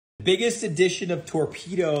Biggest edition of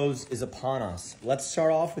Torpedoes is upon us. Let's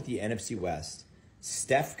start off with the NFC West.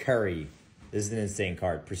 Steph Curry. This is an insane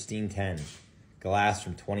card. Pristine 10. Glass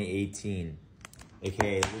from 2018.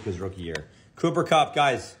 AKA Luka's rookie year. Cooper Kupp,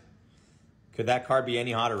 guys. Could that card be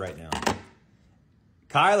any hotter right now?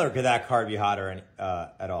 Kyler, could that card be hotter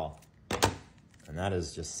at all? And that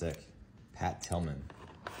is just sick. Pat Tillman.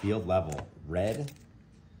 Field level. Red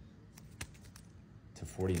to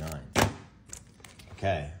 49.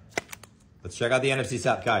 Okay. Let's check out the NFC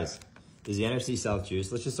South. Guys, is the NFC South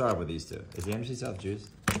juiced? Let's just start off with these two. Is the NFC South juiced?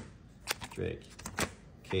 Drake.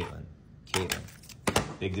 Caitlin.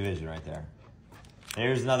 Big division right there.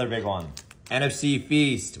 Here's another big one. NFC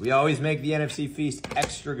Feast. We always make the NFC Feast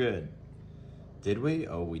extra good. Did we?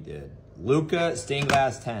 Oh, we did. Luka, stained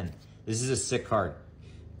glass 10. This is a sick card.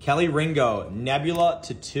 Kelly Ringo, Nebula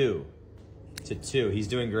to 2. To 2. He's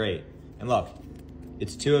doing great. And look,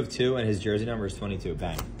 it's 2 of 2, and his jersey number is 22.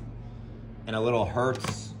 Bang. And a little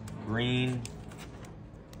Hurts, green.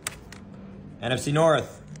 NFC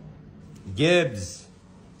North. Gibbs,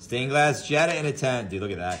 stained glass Jetta in a 10. Dude, look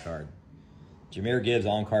at that card. Jahmyr Gibbs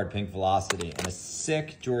on-card pink velocity. And a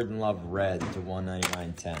sick Jordan Love red to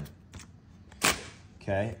 199.10.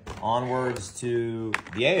 Okay. Onwards to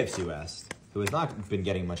the AFC West, who has not been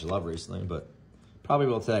getting much love recently, but probably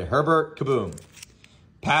will today. Herbert Kaboom.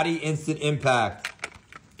 Patty Instant Impact.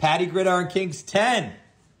 Patty Gridiron Kings 10.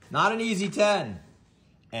 Not an easy 10.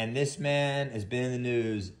 And this man has been in the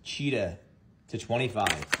news. Cheetah to 25.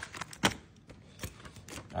 All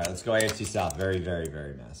right, let's go AFC South. Very, very,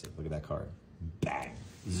 very massive. Look at that card. Bang.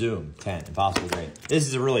 Zoom, 10. Impossible grade. This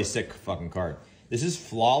is a really sick fucking card. This is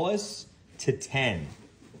flawless to 10.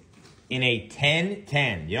 In a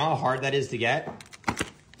 10-10. You know how hard that is to get?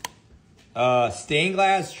 Stained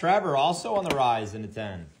glass Trevor, also on the rise in a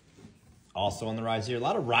 10. Also on the rise here. A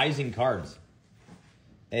lot of rising cards.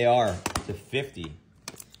 AR to 50.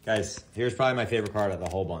 Guys, here's probably my favorite card of the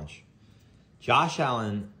whole bunch. Josh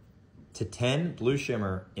Allen to 10, blue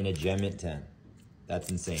shimmer in a gem mint 10. That's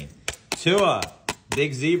insane. Tua,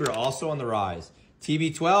 big zebra, also on the rise.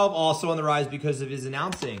 TB12, also on the rise because of his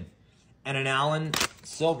announcing. And an Allen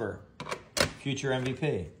silver, future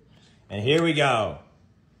MVP. And here we go.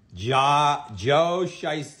 Joe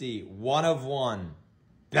Shiesty, 1 of 1.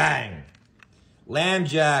 Bang. Lamb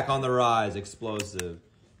Jack on the rise, explosive.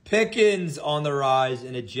 Pickens on the rise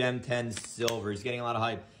in a Gem 10 silver. He's getting a lot of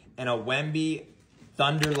hype. And a Wemby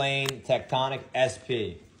Thunder Lane Tectonic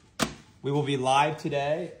SP. We will be live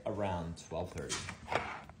today around 12:30.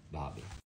 Bobby.